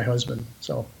murdered my husband.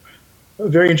 So, a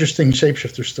very interesting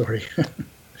shapeshifter story.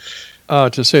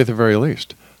 To say the very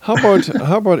least. How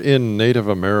about in Native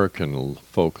American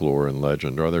folklore and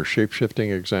legend? Are there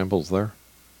shapeshifting examples there?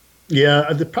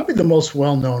 Yeah, probably the most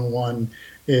well-known one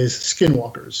is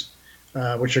skinwalkers,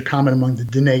 which are common among the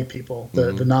Diné people,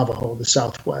 the Navajo, the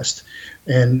Southwest.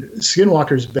 And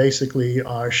skinwalkers basically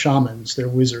are shamans. They're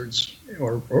wizards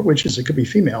or witches. It could be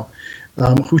female,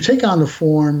 who take on the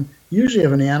form usually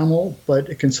of an animal, but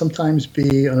it can sometimes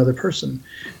be another person.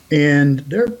 And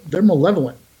they're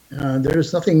malevolent.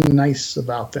 There's nothing nice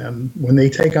about them. When they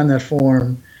take on that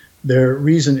form, their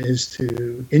reason is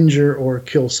to injure or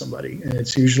kill somebody, and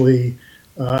it's usually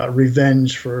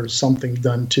revenge for something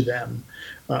done to them.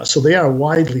 So they are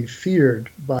widely feared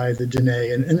by the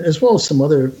Diné, and as well as some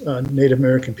other Native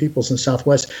American peoples in the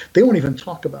Southwest. They won't even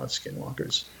talk about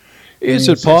skinwalkers. Is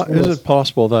it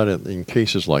possible that in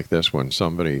cases like this, when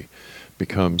somebody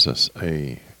becomes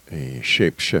a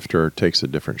shapeshifter, takes a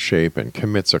different shape, and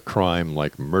commits a crime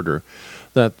like murder,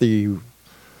 that the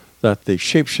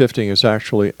shape-shifting is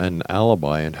actually an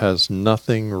alibi and has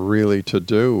nothing really to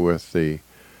do with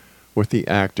the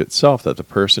act itself, that the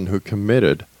person who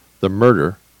committed the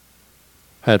murder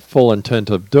had full intent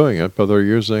of doing it, but they're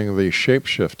using the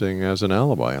shape-shifting as an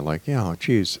alibi. And like,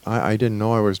 geez, I didn't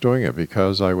know I was doing it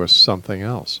because I was something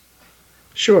else.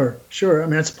 Sure. I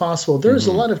mean, it's possible. There's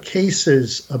a lot of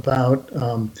cases about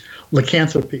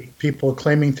lycanthropy, people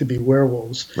claiming to be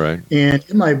werewolves. Right. And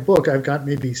in my book, I've got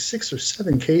maybe 6 or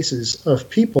 7 cases of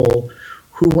people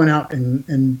who went out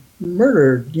and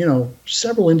murdered,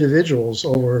 several individuals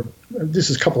over,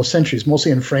 this is a couple of centuries,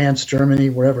 mostly in France,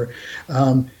 Germany, wherever,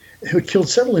 who killed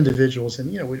several individuals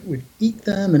and, would eat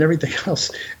them and everything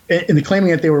else, and claiming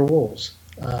that they were wolves.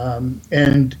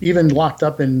 And even locked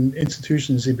up in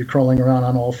institutions, he'd be crawling around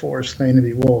on all fours, claiming to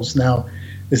be wolves. Now,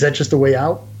 is that just a way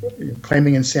out?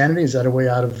 Claiming insanity, is that a way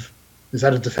out of? Is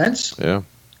that a defense? Yeah,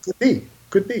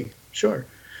 could be, sure.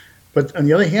 But on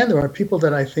the other hand, there are people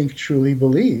that I think truly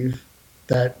believe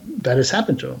that has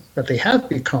happened to them, that they have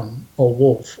become a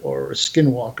wolf or a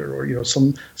skinwalker or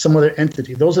some other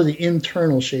entity. Those are the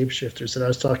internal shapeshifters that I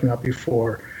was talking about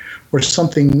before, where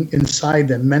something inside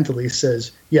them mentally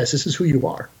says, yes, this is who you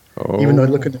are. Oh. Even though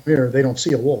they look in the mirror, they don't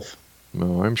see a wolf.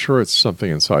 No, I'm sure it's something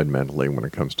inside mentally when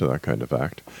it comes to that kind of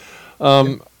act.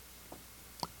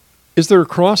 Is there a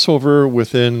crossover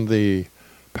within the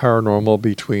paranormal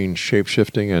between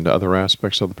shapeshifting and other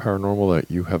aspects of the paranormal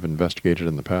that you have investigated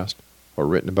in the past or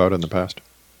written about in the past?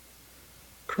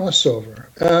 Crossover.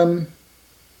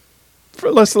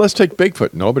 Let's take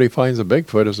Bigfoot. Nobody finds a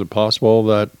Bigfoot. Is it possible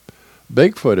that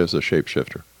Bigfoot is a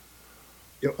shapeshifter?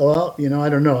 Well, I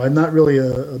don't know. I'm not really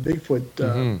a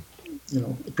Bigfoot,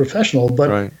 professional, but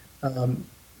Right.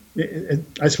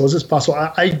 I suppose it's possible.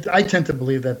 I tend to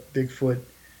believe that Bigfoot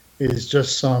is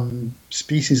just some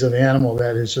species of animal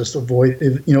that has just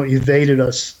evaded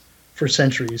us for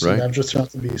centuries, Right. and that just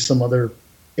happens to be some other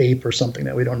ape or something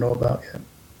that we don't know about yet.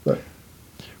 But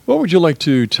What would you like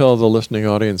to tell the listening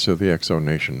audience of the X Zone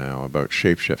Nation now about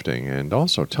shape-shifting, and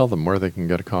also tell them where they can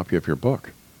get a copy of your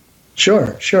book?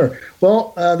 Sure.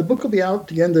 Well, the book will be out at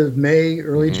the end of May,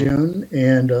 early June,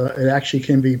 and it actually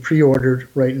can be pre-ordered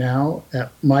right now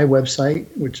at my website,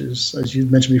 which is, as you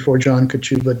mentioned before,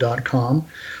 johnkachuba.com,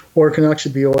 or it can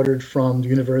actually be ordered from the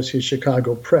University of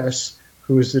Chicago Press,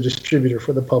 who is the distributor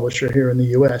for the publisher here in the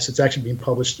U.S. It's actually being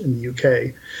published in the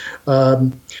U.K.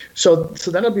 So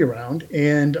that'll be around,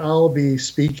 and I'll be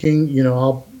speaking,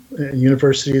 in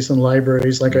universities and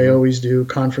libraries like I always do,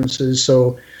 conferences.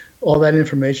 So all that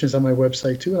information is on my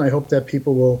website too, and I hope that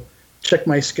people will check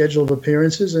my schedule of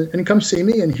appearances and come see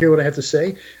me and hear what I have to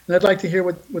say. And I'd like to hear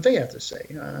what they have to say.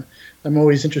 I'm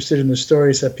always interested in the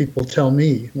stories that people tell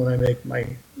me when I make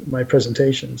my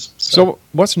presentations. So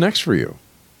what's next for you?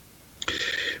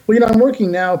 Well, I'm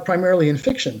working now primarily in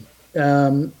fiction.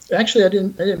 Actually, I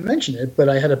didn't mention it, but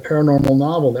I had a paranormal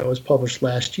novel that was published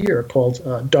last year called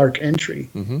Dark Entry,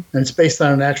 and it's based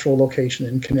on an actual location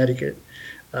in Connecticut.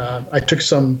 I took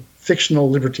some fictional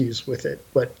liberties with it,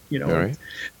 but Right.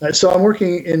 So I'm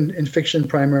working in fiction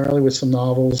primarily with some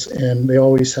novels, and they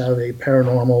always have a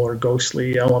paranormal or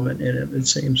ghostly element in it, it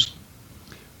seems.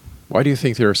 Why do you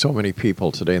think there are so many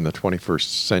people today in the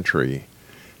 21st century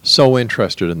so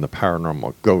interested in the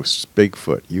paranormal, ghosts,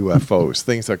 Bigfoot, UFOs,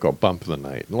 things that go bump in the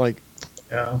night?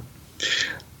 Yeah.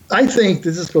 I think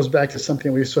this goes back to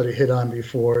something we sort of hit on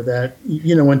before, that,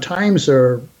 when times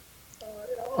are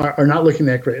not looking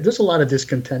that great, there's a lot of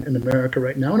discontent in America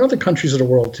right now, and other countries of the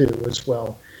world too as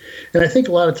well. And I think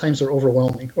a lot of times they're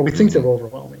overwhelming, or we think they're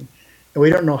overwhelming, and we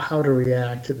don't know how to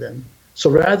react to them. So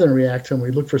rather than react to them,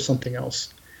 we look for something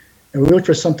else. And we look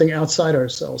for something outside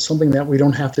ourselves, something that we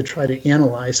don't have to try to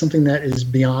analyze, something that is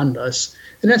beyond us.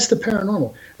 And that's the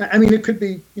paranormal. I mean, it could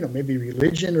be, maybe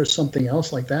religion or something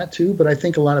else like that too. But I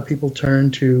think a lot of people turn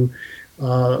to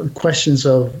questions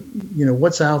of,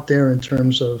 what's out there in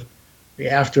terms of the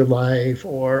afterlife,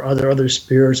 or are there other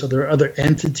spirits? Are there other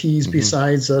entities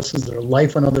besides us? Is there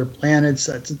life on other planets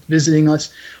that's visiting us?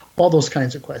 All those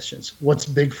kinds of questions. What's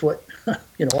Bigfoot?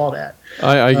 All that.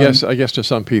 I guess to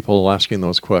some people, asking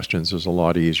those questions is a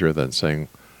lot easier than saying,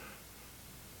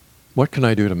 what can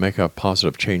I do to make a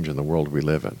positive change in the world we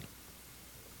live in?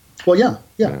 Well, yeah.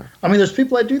 I mean, there's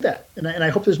people that do that, and I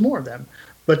hope there's more of them.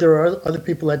 But there are other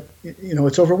people that,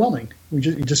 it's overwhelming.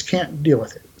 You just can't deal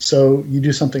with it. So you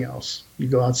do something else. You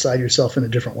go outside yourself in a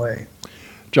different way.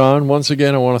 John, once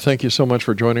again, I want to thank you so much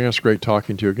for joining us. Great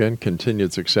talking to you again.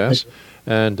 Continued success.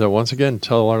 And once again,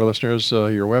 tell our listeners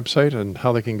your website and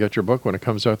how they can get your book when it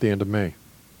comes out at the end of May.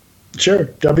 Sure.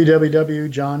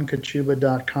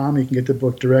 www.johnkachuba.com. You can get the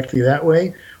book directly that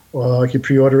way, or you can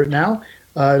pre-order it now.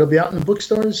 It'll be out in the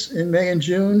bookstores in May and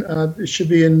June. It should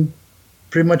be in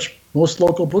pretty much most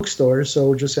local bookstores,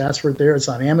 so just ask for it there. It's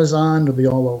on Amazon. It'll be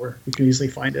all over. You can easily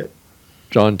find it.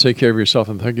 John, take care of yourself,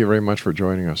 and thank you very much for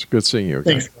joining us. Good seeing you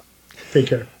again. Thanks. Take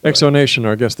care. X Zone Nation,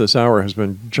 our guest this hour has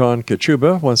been John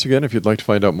KACHUBA. Once again, if you'd like to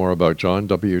find out more about John,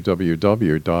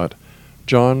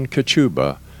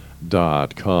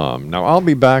 www.johnkachuba.com. Now, I'll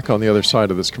be back on the other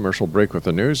side of this commercial break with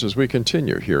the news as we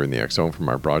continue here in the X Zone from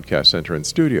our broadcast center and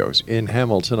studios in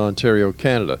Hamilton, Ontario,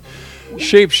 Canada.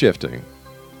 Shape-shifting.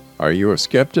 Are you a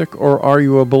skeptic or are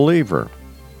you a believer?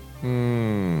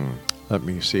 Let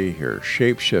me see here.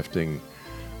 Shape-shifting.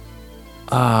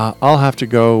 I'll have to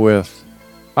go with,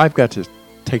 I've got to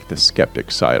take the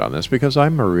skeptic side on this because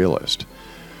I'm a realist.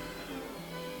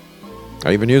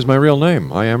 I even use my real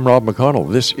name. I am Rob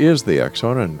McConnell. This is the X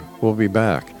Zone, and we'll be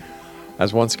back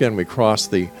as once again we cross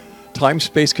the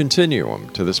time-space continuum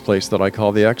to this place that I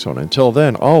call the X Zone. Until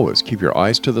then, always keep your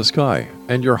eyes to the sky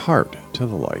and your heart to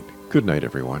the light. Good night,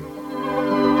 everyone.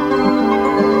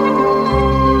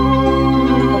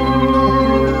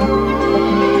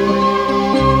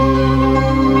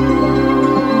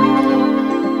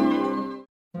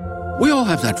 We all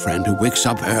have that friend who wakes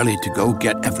up early to go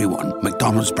get everyone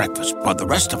McDonald's breakfast, while the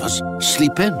rest of us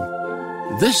sleep in.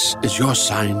 This is your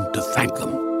sign to thank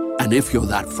them. And if you're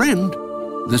that friend,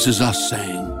 this is us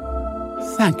saying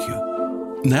thank you.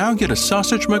 Now get a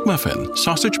sausage McMuffin,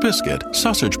 sausage biscuit,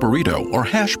 sausage burrito, or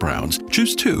hash browns.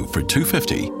 Choose 2 for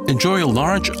 $2.50. Enjoy a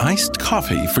large iced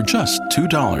coffee for just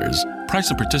 $2. Price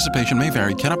and participation may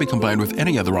vary. Cannot be combined with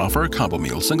any other offer or combo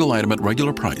meal. Single item at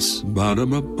regular price.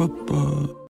 Ba-da-ba-ba-ba.